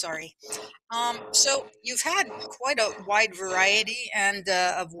 Sorry. So you've had quite a wide variety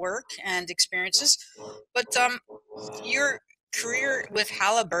of work and experiences, but your career with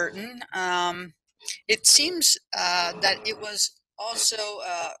Halliburton, it seems that it was also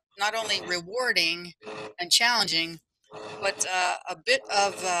not only rewarding and challenging, but a bit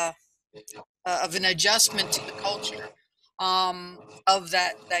of an adjustment to the culture of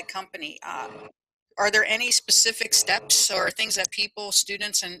that company. Are there any specific steps or things that people,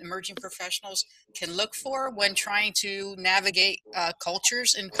 students, and emerging professionals can look for when trying to navigate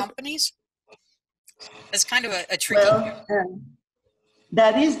cultures in companies? That's kind of a tricky. Well,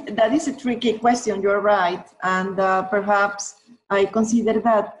 that is a tricky question. You're right, and perhaps I consider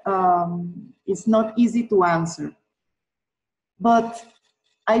that it's not easy to answer. But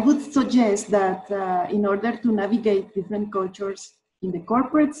I would suggest that in order to navigate different cultures in the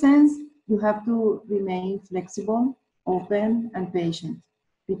corporate sense, you have to remain flexible, open, and patient,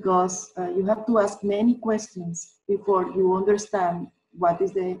 because you have to ask many questions before you understand what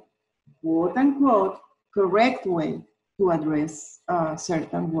is the quote-unquote correct way to address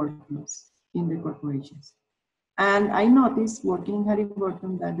certain workflows in the corporations. And I noticed working in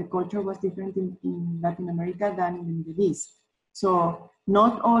Halliburton that the culture was different in Latin America than in the Middle East. So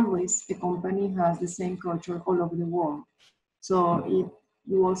not always a company has the same culture all over the world. So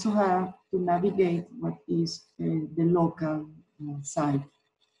you also have to navigate what is the local side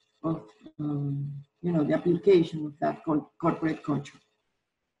of the application of that corporate culture.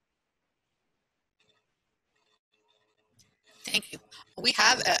 Thank you. We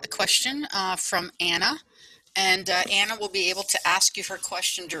have a question from Anna, and Anna will be able to ask you her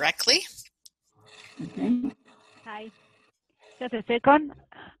question directly. Okay. Hi, just a second.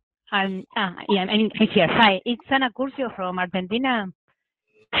 Yeah, I'm here. Hi, it's Ana Curcio from Argentina.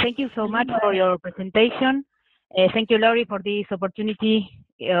 Thank you so much for your presentation. Thank you, Lori, for this opportunity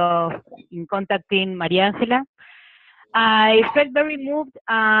in contacting Maria Angela. I felt very moved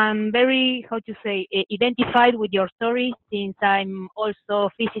and very, how to say, identified with your story, since I'm also a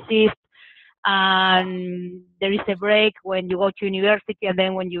physicist, and there is a break when you go to university and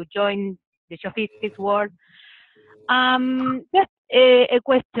then when you join the geophysics world. Just a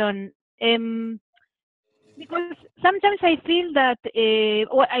question. Because sometimes I feel that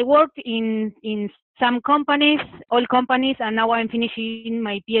I worked in some companies, oil companies, and now I'm finishing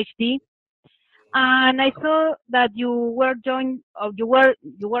my PhD. And I saw that you were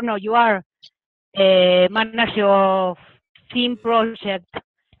you are a manager of SIM project.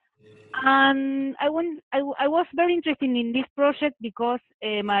 And I was very interested in this project because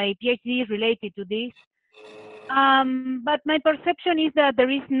my PhD is related to this. But my perception is that there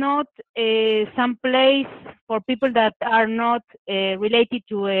is not some place for people that are not related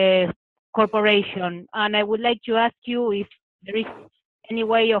to a corporation. And I would like to ask you if there is any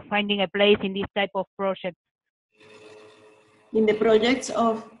way of finding a place in this type of project. In the projects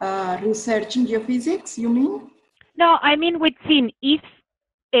of research in geophysics, you mean? No, I mean with SIM. If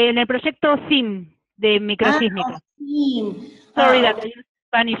en el proyecto SIM de microsísmica. SIM. Sorry that I use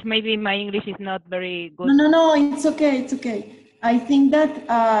Spanish. Maybe my English is not very good. No, it's okay, it's okay. I think that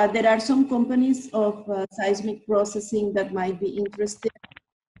there are some companies of seismic processing that might be interested,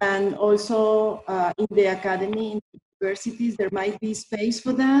 and also in the academy, in universities, there might be space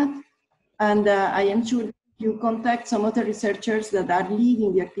for that. And I am sure if you contact some of the researchers that are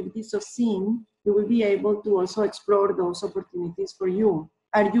leading the activities of SIM, you will be able to also explore those opportunities for you.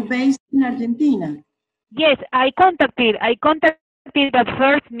 Are you based in Argentina? Yes, I contacted at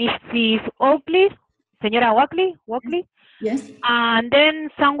first Mrs. Oakley, Señora Oakley. Yes. And then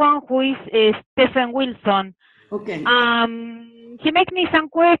someone who is Stephen Wilson. Okay. He made me some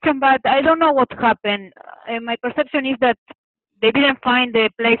questions, but I don't know what happened. My perception is that they didn't find the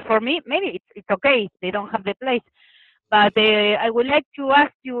place for me. Maybe it's okay, they don't have the place. But I would like to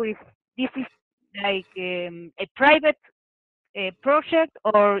ask you if this is like a private project,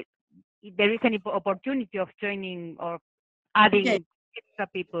 or if there is any opportunity of joining or adding extra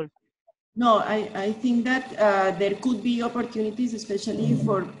people. No, I think that there could be opportunities, especially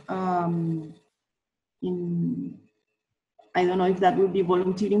for I don't know if that would be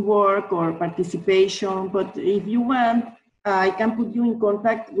volunteering work or participation, but if you want, I can put you in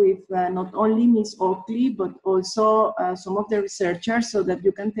contact with not only Ms. Oakley, but also some of the researchers, so that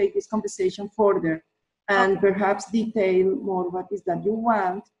you can take this conversation further and perhaps detail more what is that you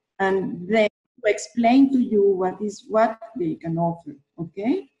want, and then to explain to you what they can offer,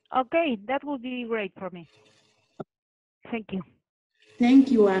 okay? Okay, that would be great for me. Thank you.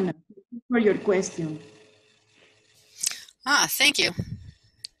 Thank you, Anna, for your question. Thank you.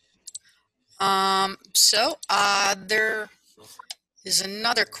 So there is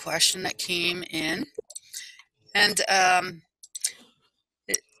another question that came in, and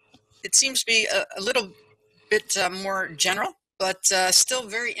it seems to be a little bit more general, but still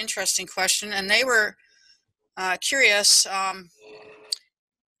very interesting question. And they were curious,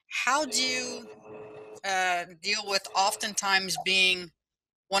 how do you deal with oftentimes being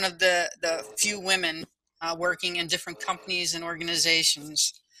one of the few women working in different companies and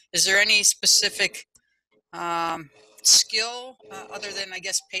organizations? Is there any specific skill other than, I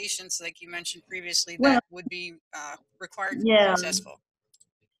guess, patience, like you mentioned previously, that would be required to be successful?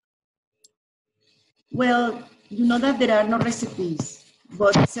 Well, you know that there are no recipes,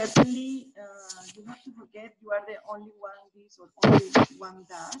 but certainly you have to forget you are the only one this or only one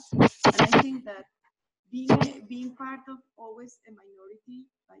that. And I think that being part of always a minority,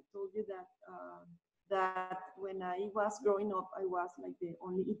 I told you that that when I was growing up, I was like the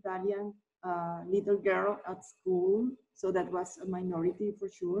only Italian little girl at school, so that was a minority for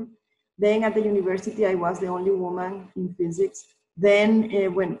sure. Then at the university, I was the only woman in physics. Then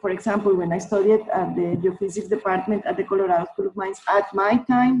when, for example, when I studied at the geophysics department at the Colorado School of Mines, at my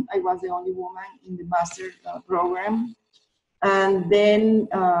time, I was the only woman in the master program. And then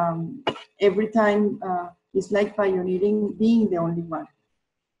every time it's like pioneering, being the only one.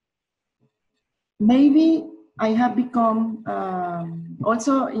 Maybe I have become,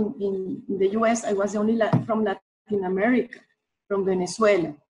 also in the US, I was the only from Latin America, from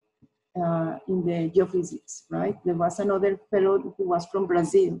Venezuela. In the geophysics, right? There was another fellow who was from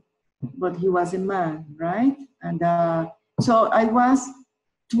Brazil, but he was a man, right? And So I was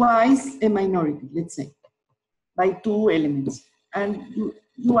twice a minority, let's say, by two elements. And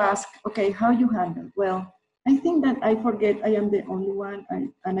you ask, okay, how you handle? Well, I think that I forget I am the only one,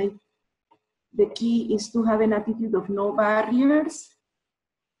 the key is to have an attitude of no barriers.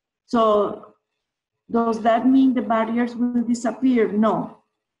 So does that mean the barriers will disappear? No.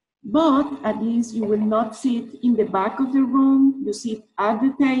 But at least you will not sit in the back of the room, you sit at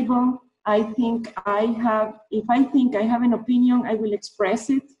the table. If I think I have an opinion, I will express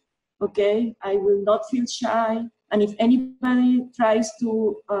it, okay? I will not feel shy. And if anybody tries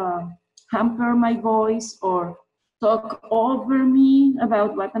to hamper my voice or talk over me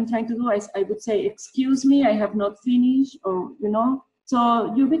about what I'm trying to do, I would say, excuse me, I have not finished, or, you know.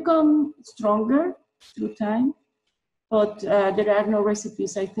 So you become stronger through time. But there are no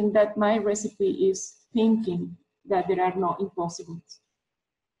recipes. I think that my recipe is thinking that there are no impossibles.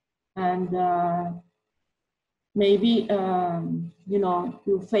 And maybe, you know,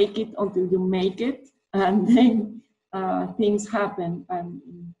 you fake it until you make it, and then things happen. And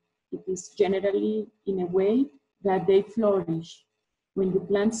it is generally in a way that they flourish. When you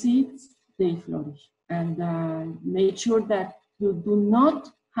plant seeds, they flourish. And make sure that you do not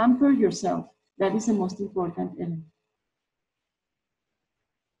hamper yourself. That is the most important element.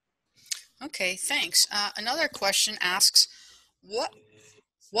 Okay, thanks. Another question asks, what,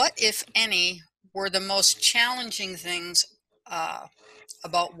 if any, were the most challenging things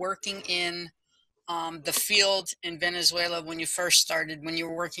about working in the field in Venezuela when you first started, when you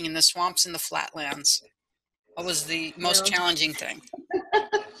were working in the swamps and the flatlands? What was the most challenging thing?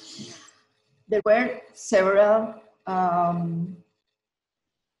 There were several.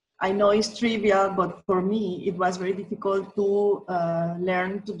 I know it's trivial, but for me, it was very difficult to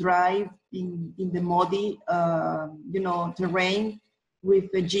learn to drive in the muddy, you know, terrain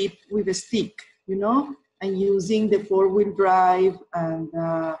with a jeep with a stick, you know, and using the four-wheel drive. And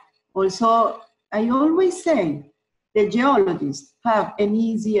also, I always say the geologists have an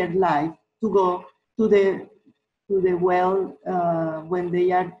easier life to go to the well when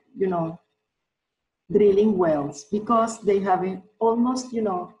they are, you know, drilling wells, because they have almost, you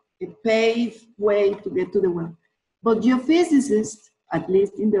know, a paved way to get to the well. But geophysicists, at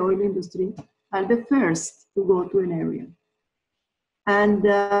least in the oil industry, are the first to go to an area. And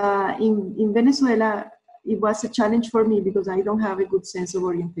in Venezuela, it was a challenge for me because I don't have a good sense of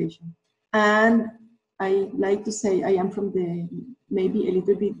orientation. And I like to say I am from the maybe a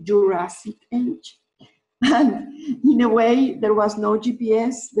little bit Jurassic age. And in a way, there was no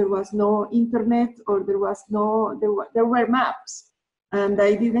GPS, there was no internet, or there were maps. And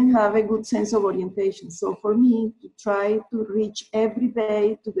I didn't have a good sense of orientation. So for me to try to reach every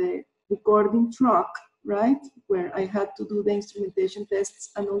day to the recording truck, right, where I had to do the instrumentation tests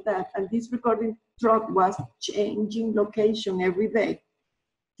and all that, and this recording truck was changing location every day.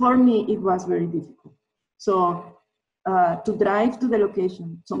 For me, it was very difficult. So to drive to the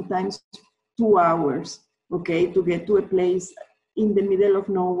location, sometimes 2 hours, okay, to get to a place in the middle of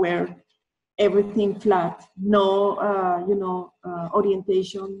nowhere, everything flat, no, you know,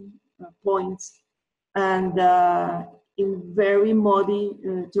 orientation points, and in very muddy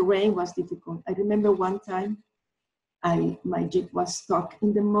terrain was difficult. I remember one time, my jeep was stuck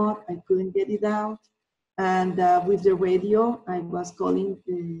in the mud. I couldn't get it out, and with the radio, I was calling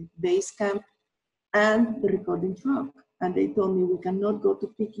the base camp and the recording truck. And they told me, we cannot go to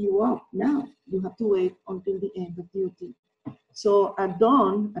pick you up now. You have to wait until the end of duty. So at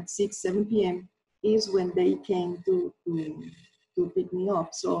dawn, at 6, 7 p.m. is when they came to pick me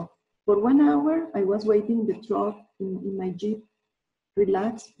up. So for 1 hour, I was waiting in the truck in my Jeep,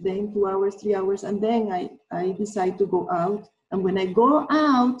 relaxed, then 2 hours, 3 hours, and then I decide to go out. And when I go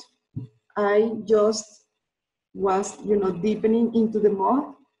out, I just was, you know, deepening into the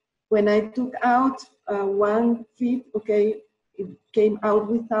mud. When I took out 1 feet, okay, it came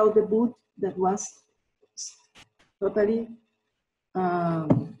out without the boot that was totally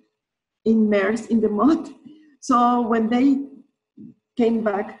immersed in the mud. So when they came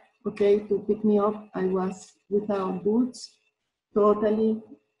back, okay, to pick me up, I was without boots, totally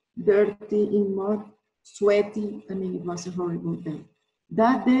dirty in mud, sweaty. I mean, it was a horrible day.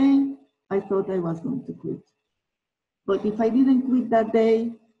 That day, I thought I was going to quit. But if I didn't quit that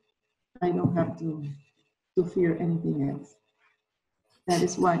day, I don't have to fear anything else. That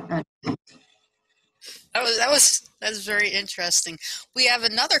is why I. That's very interesting. We have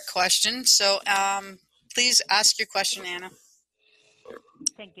another question, so please ask your question, Anna.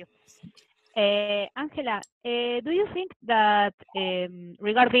 Thank you. Angela, do you think that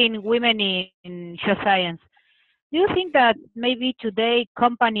regarding women in geoscience, do you think that maybe today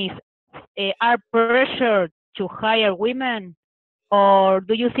companies are pressured to hire women, or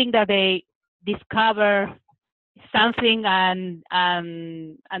do you think that they discover something and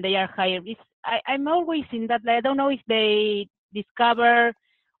they are hired? I'm always in that. I don't know if they discover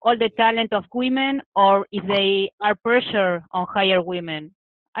all the talent of women or if they are pressure on hire women.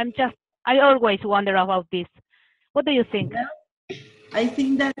 I always wonder about this. What do you think? I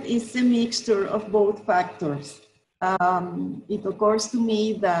think that it's a mixture of both factors. It occurs to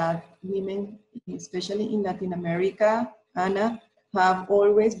me that women, especially in Latin America, Anna, have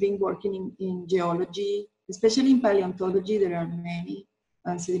always been working in geology, especially in paleontology. There are many,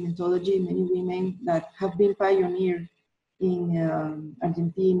 and sedimentology, many women that have been pioneers in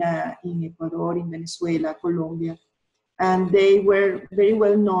Argentina, in Ecuador, in Venezuela, Colombia, and they were very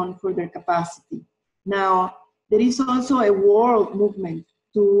well known for their capacity. Now, there is also a world movement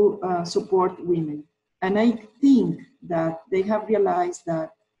to support women. And I think that they have realized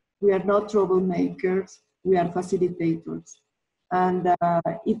that we are not troublemakers, we are facilitators. And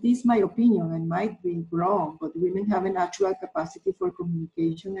it is my opinion, I might be wrong, but women have a natural capacity for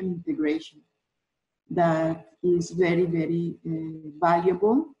communication and integration that is very, very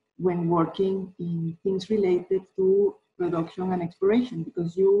valuable when working in things related to production and exploration,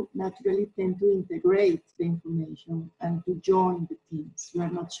 because you naturally tend to integrate the information and to join the teams. You are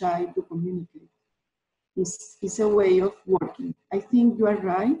not shy to communicate. It's a way of working. I think you are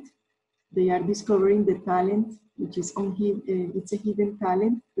right. They are discovering the talent, which is it's a hidden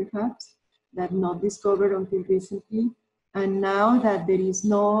talent, perhaps, that not discovered until recently. And now that there is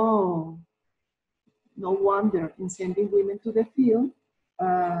no wonder in sending women to the field,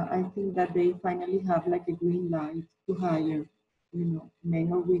 I think that they finally have like a green light to hire,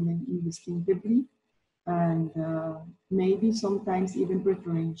 men or women indistinctively, and maybe sometimes even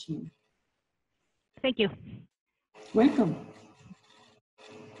preferentially. Thank you. Welcome.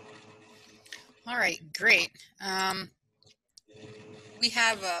 All right, great. We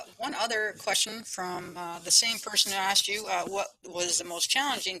have one other question from the same person who asked you what was the most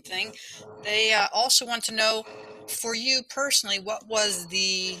challenging thing. They also want to know, for you personally, what was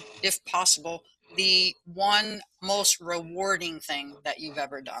if possible, the one most rewarding thing that you've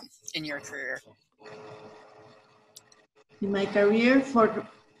ever done in your career? In my career, for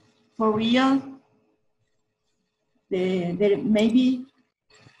real, there maybe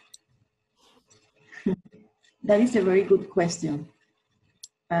that is a very good question.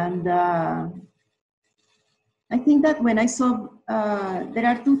 And I think that when I saw, there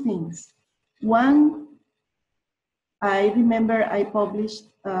are two things. One, I remember I published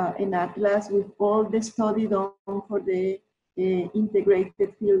an atlas with all the study done for the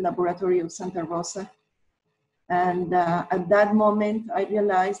integrated field laboratory of Santa Rosa. And at that moment, I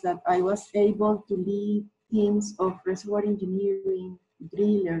realized that I was able to lead teams of reservoir engineering,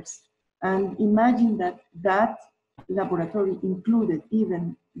 drillers, and imagine that that laboratory included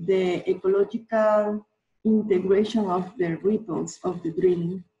even the ecological integration of the ripples of the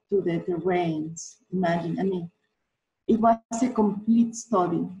drilling to the terrains. Imagine, I mean, it was a complete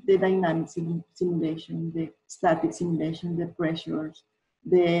study, the dynamic simulation, the static simulation, the pressures,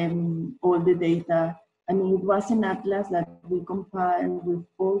 all the data. I mean, it was an atlas that we compiled with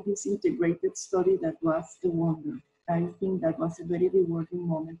all this integrated study that was a wonder. I think that was a very rewarding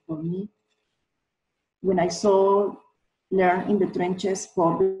moment for me. When I saw Learn in the Trenches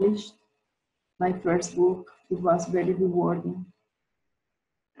published, my first book, it was very rewarding.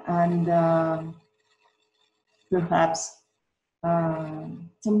 And perhaps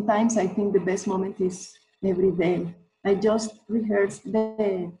sometimes I think the best moment is every day. I just rehearsed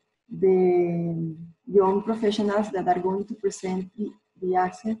the young professionals that are going to present the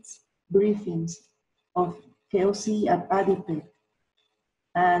assets briefings of KOC at ADIPEC.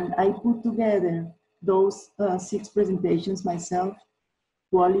 And I put together those 6 presentations myself,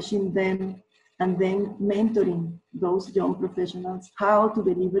 polishing them, and then mentoring those young professionals how to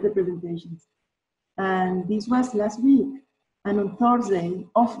deliver the presentations. And this was last week. And on Thursday,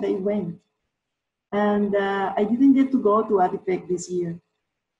 off they went. And I didn't get to go to ADIPEC this year,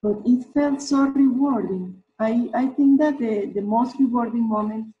 but it felt so rewarding. I think that the most rewarding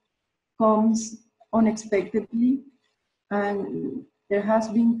moment comes unexpectedly. And there has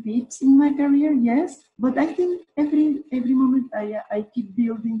been peaks in my career, yes, but I think every moment I keep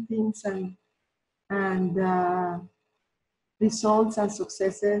building things, and results and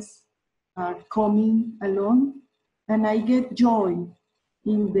successes are coming along, and I get joy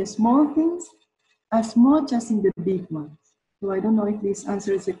in the small things as much as in the big ones. So I don't know if this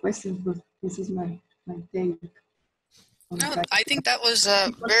answers the question, but this is my take. No, I think that was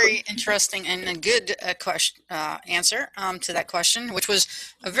a very interesting and a good answer to that question, which was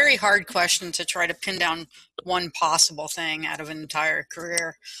a very hard question to try to pin down one possible thing out of an entire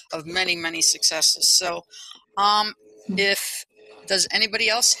career of many, many successes. So, does anybody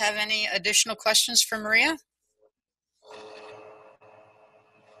else have any additional questions for Maria?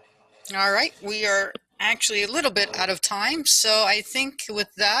 All right, we are actually a little bit out of time, so I think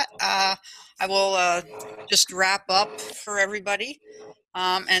with that, I will just wrap up for everybody.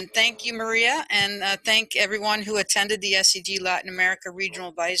 And thank you, Maria, and thank everyone who attended the SCG Latin America Regional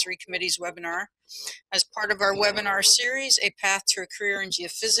Advisory Committee's webinar. As part of our webinar series, A Path to a Career in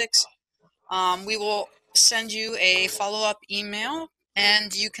Geophysics, we will send you a follow-up email,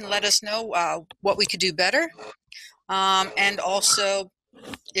 and you can let us know what we could do better. And also,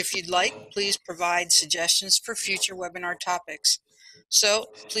 if you'd like, please provide suggestions for future webinar topics. So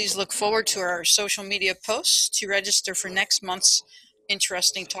please look forward to our social media posts to register for next month's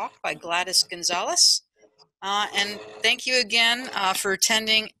interesting talk by Gladys Gonzalez. And thank you again for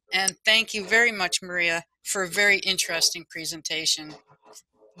attending, and thank you very much, Maria, for a very interesting presentation.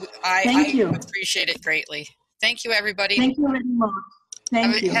 Thank you. I appreciate it greatly. Thank you, everybody. Thank you very much.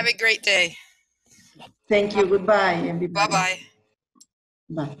 Thank you. Have a great day. Thank you. Goodbye, everybody. Bye-bye.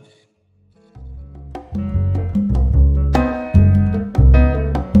 Bye.